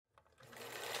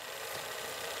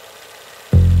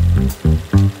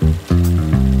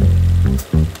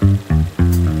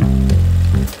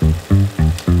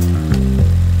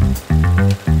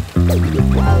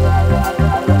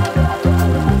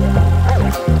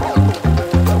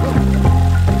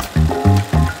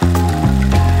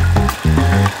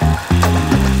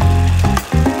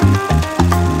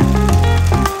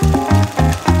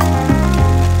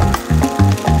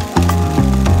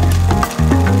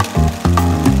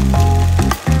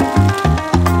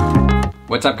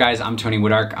What's up guys, I'm Tony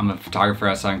Wodarck. I'm a photographer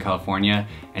out of Southern California,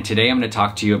 and today I'm going to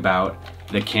talk to you about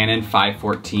the Canon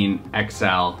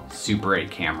 514XL Super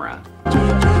 8 camera.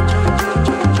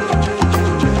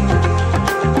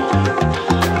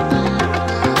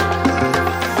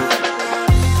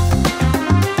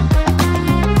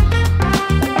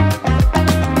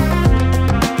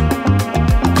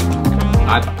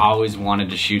 I've always wanted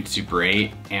to shoot Super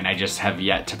 8 and I just have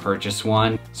yet to purchase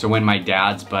one. So when my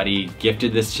dad's buddy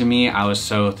gifted this to me, I was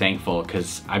so thankful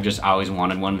because I've just always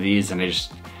wanted one of these and I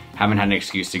just haven't had an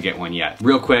excuse to get one yet.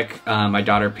 Real quick, my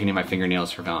daughter painted my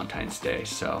fingernails for Valentine's Day,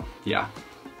 so yeah,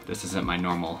 this isn't my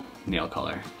normal nail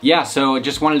color. Yeah, so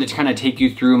just wanted to kind of take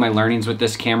you through my learnings with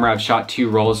this camera. I've shot 2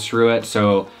 rolls through it,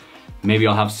 so maybe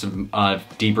I'll have some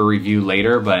deeper review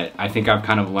later, but I think I've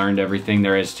kind of learned everything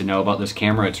there is to know about this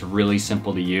camera. It's really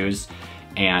simple to use.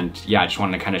 And yeah, I just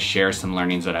wanted to kind of share some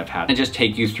learnings that I've had and just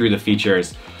take you through the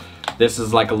features. This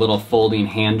is like a little folding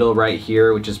handle right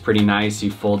here, which is pretty nice.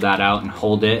 You fold that out and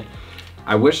hold it.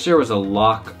 I wish there was a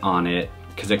lock on it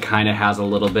because it kind of has a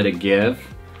little bit of give.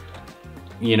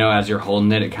 You know, as you're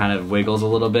holding it, it kind of wiggles a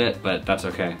little bit, but that's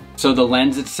okay. So the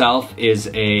lens itself is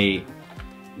a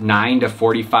 9 to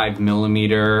 45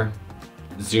 millimeter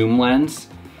zoom lens.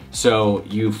 So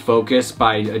you focus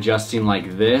by adjusting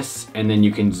like this, and then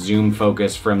you can zoom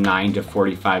focus from 9 to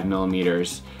 45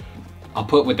 millimeters. I'll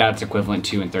put what that's equivalent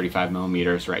to in 35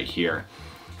 millimeters right here.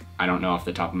 I don't know off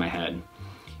the top of my head.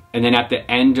 And then at the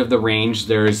end of the range,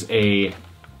 there's a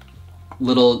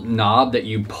little knob that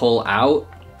you pull out,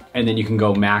 and then you can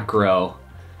go macro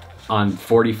on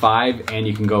 45, and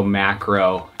you can go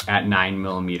macro at 9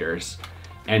 millimeters.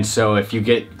 And so if you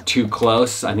get too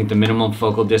close, I think the minimum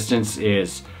focal distance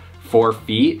is 4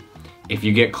 feet. If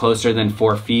you get closer than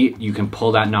 4 feet, you can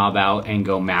pull that knob out and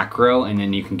go macro, and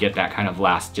then you can get that kind of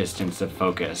last distance of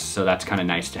focus. So that's kind of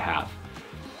nice to have.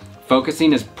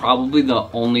 Focusing is probably the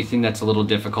only thing that's a little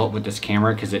difficult with this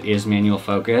camera because it is manual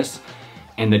focus.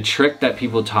 And the trick that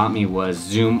people taught me was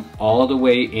zoom all the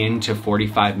way into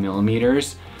 45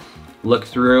 millimeters, look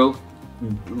through,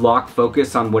 lock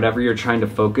focus on whatever you're trying to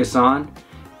focus on,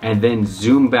 and then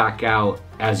zoom back out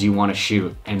as you want to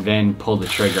shoot, and then pull the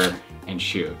trigger and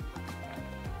shoot.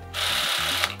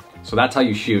 So that's how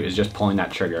you shoot, is just pulling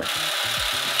that trigger.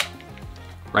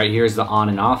 Right here is the on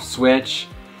and off switch.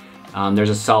 There's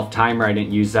a self timer. I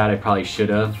didn't use that. I probably should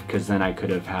have, because then I could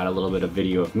have had a little bit of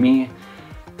video of me,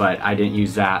 but I didn't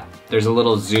use that. There's a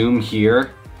little zoom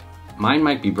here. Mine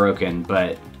might be broken,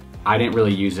 but I didn't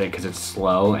really use it because it's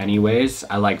slow anyways.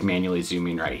 I like manually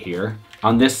zooming right here.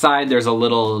 On this side, there's a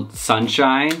little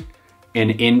sunshine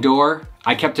and indoor.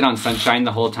 I kept it on sunshine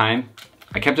the whole time.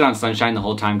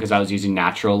 Because I was using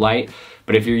natural light.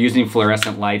 But if you're using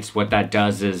fluorescent lights, what that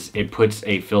does is it puts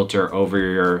a filter over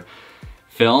your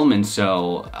film, and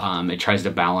so it tries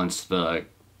to balance the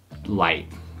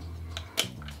light.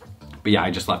 But yeah,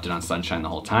 I just left it on sunshine the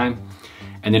whole time.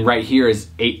 And then right here is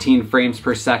 18 frames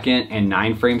per second and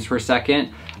 9 frames per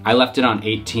second. I left it on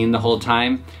 18 the whole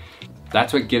time.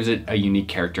 That's what gives it a unique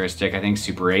characteristic. I think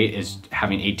Super 8 is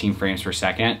having 18 frames per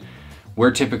second.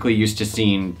 We're typically used to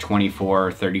seeing 24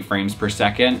 or 30 frames per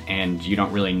second, and you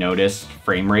don't really notice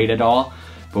frame rate at all.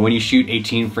 But when you shoot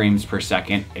 18 frames per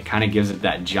second, it kind of gives it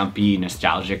that jumpy,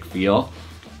 nostalgic feel.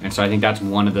 And so I think that's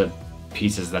one of the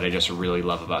pieces that I just really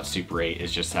love about Super 8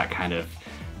 is just that kind of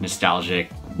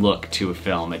nostalgic look to a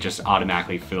film. It just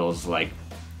automatically feels like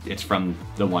it's from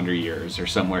the Wonder Years or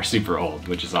somewhere super old,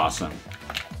 which is awesome.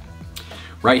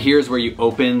 Right here is where you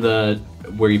open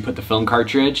where you put the film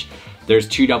cartridge. There's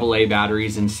 2 AA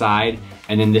batteries inside,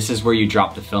 and then this is where you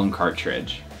drop the film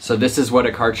cartridge. So this is what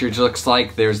a cartridge looks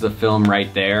like. There's the film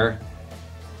right there.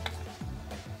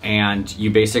 And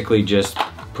you basically just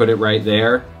put it right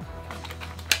there,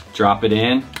 drop it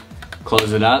in,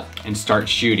 close it up, and start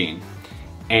shooting.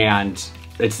 And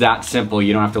it's that simple.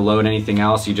 You don't have to load anything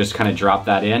else. You just kind of drop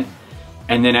that in.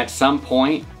 And then at some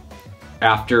point,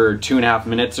 after 2.5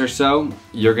 minutes or so,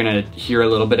 you're gonna hear a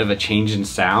little bit of a change in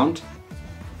sound.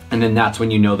 And then that's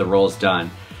when you know the roll's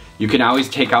done. You can always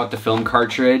take out the film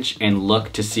cartridge and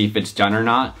look to see if it's done or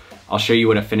not. I'll show you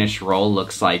what a finished roll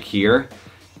looks like here.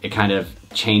 It kind of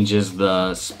changes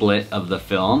the split of the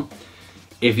film.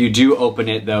 If you do open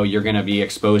it though, you're gonna be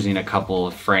exposing a couple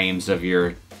of frames of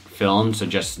your film, so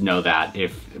just know that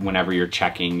if whenever you're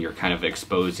checking, you're kind of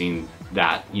exposing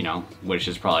that, you know, which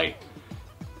is probably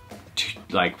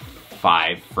like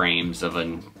 5 frames of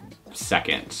a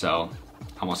second, so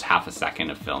almost half a second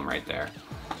of film right there.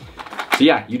 So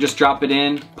yeah, you just drop it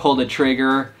in, pull the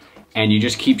trigger, and you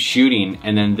just keep shooting,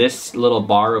 and then this little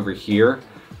bar over here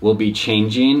will be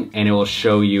changing, and it will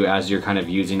show you as you're kind of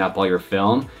using up all your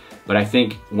film. But I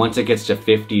think once it gets to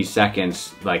 50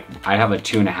 seconds, like I have a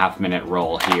 2.5 minute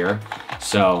roll here,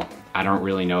 so I don't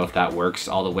really know if that works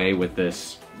all the way with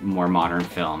this more modern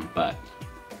film, but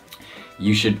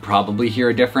you should probably hear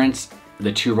a difference.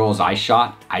 The 2 rolls I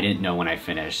shot, I didn't know when I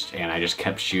finished, and I just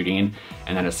kept shooting,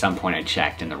 and then at some point I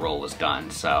checked and the roll was done.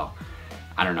 So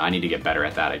I don't know, I need to get better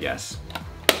at that, I guess.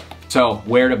 So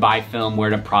where to buy film, where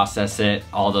to process it,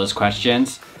 all those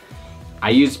questions. I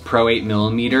use Pro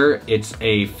 8mm. It's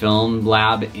a film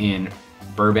lab in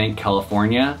Burbank,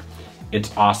 California.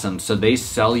 It's awesome. So they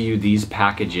sell you these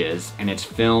packages, and it's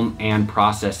film and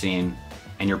processing,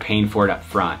 and you're paying for it up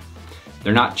front.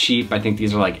 They're not cheap. I think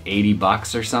these are like 80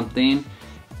 bucks or something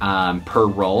per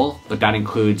roll, but that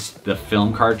includes the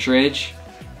film cartridge,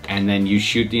 and then you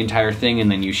shoot the entire thing, and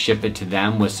then you ship it to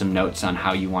them with some notes on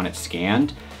how you want it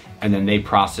scanned, and then they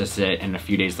process it, and a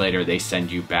few days later they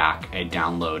send you back a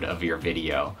download of your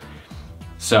video.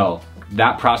 So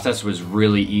that process was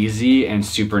really easy and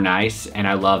super nice, and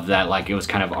I love that like it was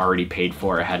kind of already paid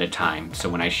for ahead of time. So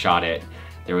when I shot it,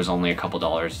 there was only a couple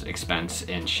dollars expense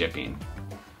in shipping.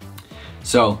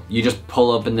 So you just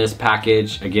pull open this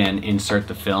package, again, insert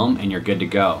the film, and you're good to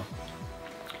go.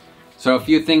 So a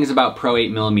few things about Pro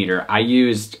 8mm. I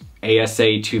used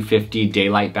ASA 250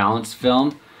 daylight balance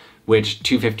film, which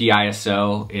 250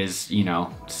 ISO is, you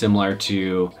know, similar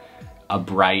to a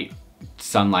bright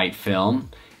sunlight film.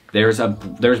 There's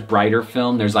brighter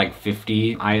film, there's like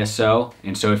 50 ISO.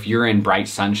 And so if you're in bright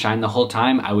sunshine the whole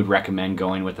time, I would recommend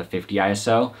going with a 50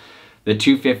 ISO. The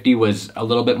 250 was a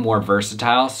little bit more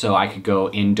versatile, so I could go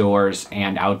indoors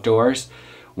and outdoors.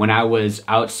 When I was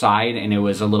outside and it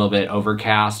was a little bit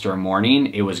overcast or morning,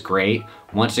 it was great.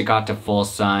 Once it got to full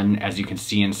sun, as you can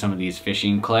see in some of these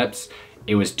fishing clips,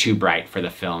 it was too bright for the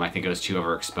film. I think it was too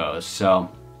overexposed. So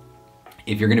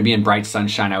if you're gonna be in bright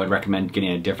sunshine, I would recommend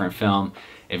getting a different film.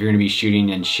 If you're gonna be shooting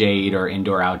in shade or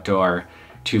indoor, outdoor,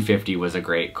 250 was a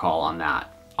great call on that.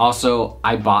 Also,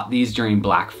 I bought these during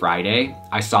Black Friday.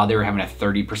 I saw they were having a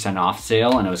 30% off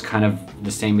sale, and it was kind of the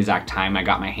same exact time I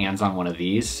got my hands on one of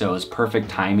these, so it was perfect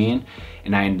timing,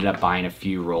 and I ended up buying a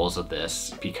few rolls of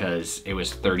this because it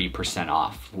was 30%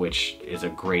 off, which is a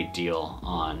great deal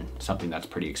on something that's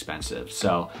pretty expensive.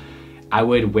 So I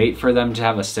would wait for them to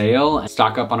have a sale and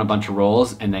stock up on a bunch of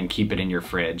rolls, and then keep it in your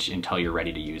fridge until you're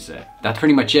ready to use it. That's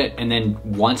pretty much it. And then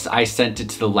once I sent it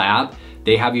to the lab,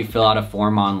 they have you fill out a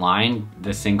form online,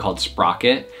 this thing called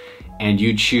Sprocket, and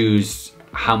you choose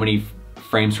how many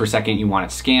frames per second you want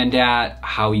it scanned at,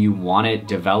 how you want it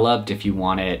developed, if you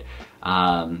want it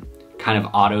kind of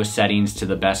auto settings to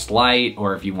the best light,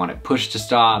 or if you want it push to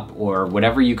stop, or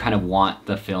whatever you kind of want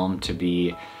the film to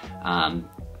be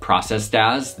processed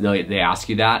as, they ask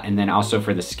you that. And then also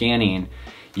for the scanning,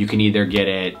 you can either get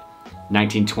it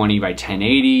 1920 by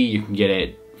 1080, you can get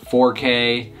it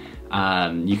 4K,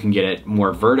 you can get it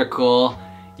more vertical,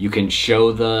 you can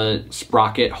show the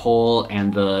sprocket hole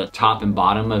and the top and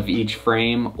bottom of each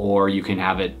frame, or you can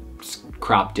have it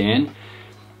cropped in.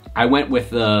 I went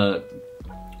with the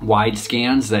wide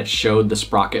scans that showed the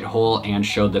sprocket hole and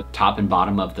showed the top and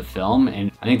bottom of the film,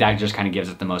 and I think that just kind of gives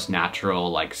it the most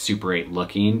natural, like Super 8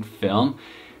 looking film.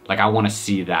 Like I want to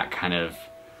see that kind of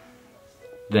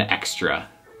the extra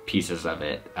pieces of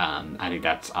it. I think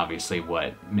that's obviously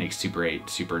what makes Super 8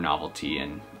 super novelty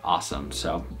and awesome.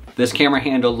 So this camera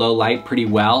handled low light pretty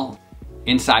well.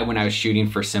 Inside when I was shooting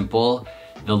for Simple,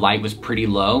 the light was pretty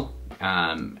low.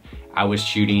 I was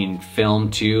shooting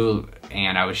film too,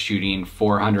 and I was shooting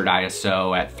 400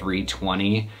 ISO at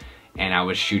 320, and I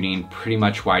was shooting pretty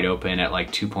much wide open at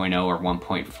like 2.0 or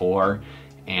 1.4,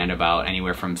 and about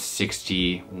anywhere from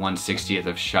 1/60th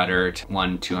of shutter to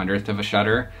 1/200th of a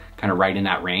shutter, kind of right in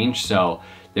that range. So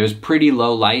there was pretty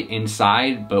low light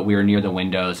inside, but we were near the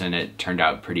windows and it turned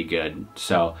out pretty good.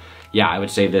 So yeah, I would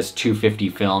say this 250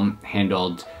 film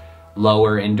handled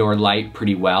lower indoor light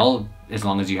pretty well, as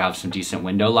long as you have some decent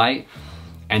window light.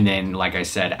 And then, like I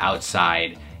said,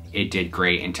 outside, it did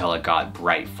great until it got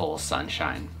bright, full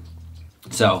sunshine.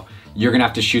 So you're gonna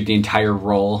have to shoot the entire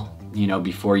roll, you know,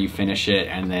 before you finish it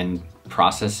and then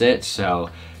process it. So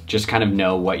just kind of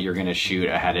know what you're gonna shoot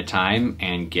ahead of time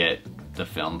and get the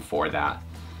film for that.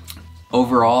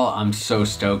 Overall, I'm so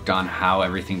stoked on how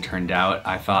everything turned out.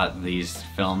 I thought these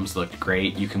films looked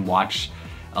great. You can watch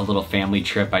a little family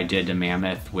trip I did to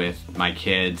Mammoth with my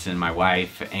kids and my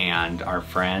wife and our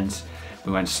friends.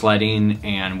 We went sledding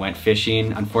and went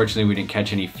fishing. Unfortunately, we didn't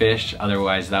catch any fish.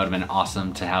 Otherwise, that would have been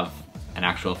awesome to have an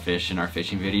actual fish in our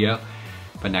fishing video,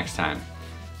 but next time.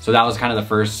 So that was kind of the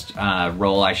first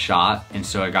roll I shot, and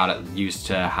so I got used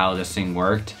to how this thing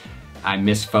worked. I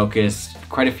misfocused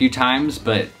quite a few times,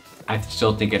 but I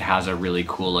still think it has a really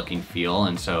cool looking feel,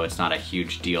 and so it's not a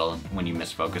huge deal when you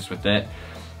misfocus with it.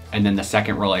 And then the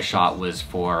second roll I shot was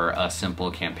for a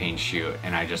simple campaign shoot,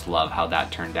 and I just love how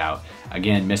that turned out.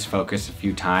 Again, misfocused a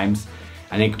few times.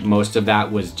 I think most of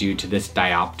that was due to this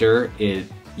diopter.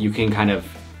 You can kind of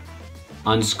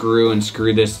unscrew and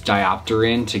screw this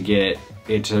diopter in to get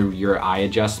it to your eye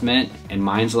adjustment, and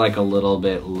mine's like a little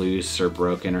bit loose or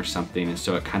broken or something, and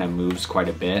so it kind of moves quite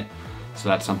a bit. So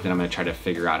that's something I'm gonna try to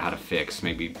figure out how to fix,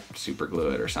 maybe super glue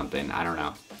it or something, I don't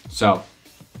know. So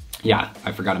yeah,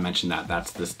 I forgot to mention that,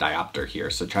 that's this diopter here.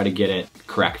 So try to get it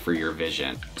correct for your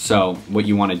vision. So what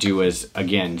you wanna do is,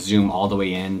 again, zoom all the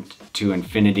way in to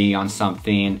infinity on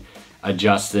something,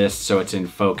 adjust this so it's in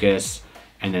focus,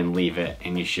 and then leave it,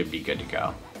 and you should be good to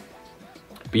go.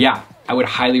 But yeah, I would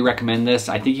highly recommend this.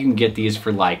 I think you can get these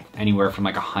for like anywhere from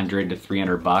like 100 to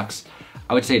 300 bucks.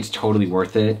 I would say it's totally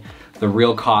worth it. The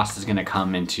real cost is gonna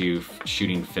come into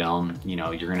shooting film. You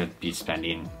know, you're gonna be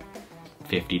spending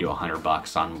 50 to 100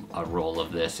 bucks on a roll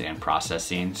of this and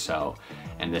processing. So,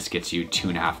 and this gets you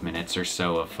 2.5 minutes or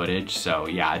so of footage. So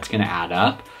yeah, it's gonna add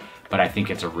up, but I think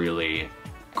it's a really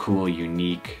cool,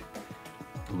 unique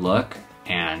look.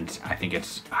 And I think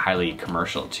it's highly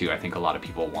commercial too. I think a lot of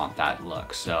people want that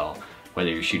look. So whether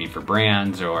you're shooting for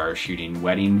brands or shooting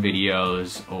wedding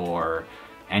videos or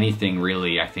anything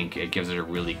really, I think it gives it a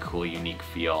really cool, unique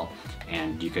feel.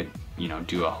 And you could, you know,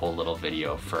 do a whole little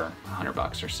video for 100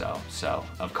 bucks or so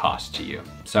of cost to you.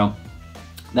 So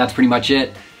that's pretty much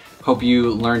it. Hope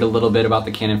you learned a little bit about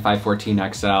the Canon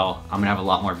 514XL. I'm gonna have a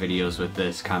lot more videos with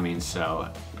this coming,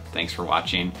 so thanks for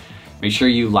watching. Make sure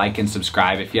you like and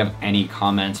subscribe. If you have any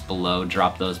comments below,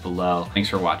 drop those below. Thanks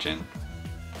for watching.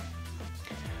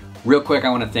 Real quick, I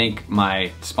wanna thank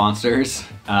my sponsors.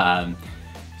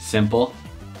 Simple,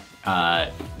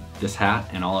 this hat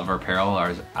and all of our apparel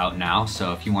are out now.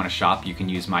 So if you wanna shop, you can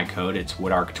use my code. It's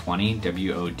Wodarck20,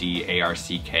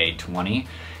 W-O-D-A-R-C-K 20,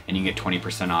 and you can get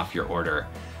 20% off your order.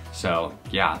 So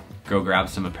yeah, go grab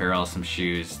some apparel, some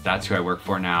shoes. That's who I work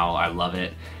for now. I love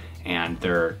it. And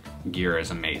their gear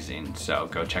is amazing, so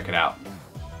go check it out.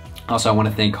 Also, I want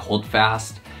to thank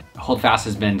HOLDFAST. HOLDFAST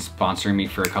has been sponsoring me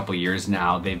for a couple years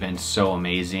now. They've been so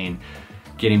amazing,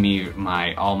 getting me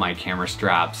all my camera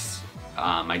straps,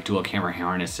 my dual camera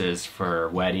harnesses for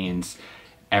weddings,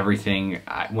 everything.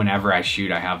 Whenever I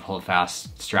shoot, I have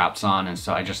HOLDFAST straps on, and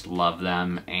so I just love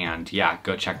them. And yeah,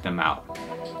 go check them out.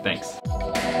 Thanks.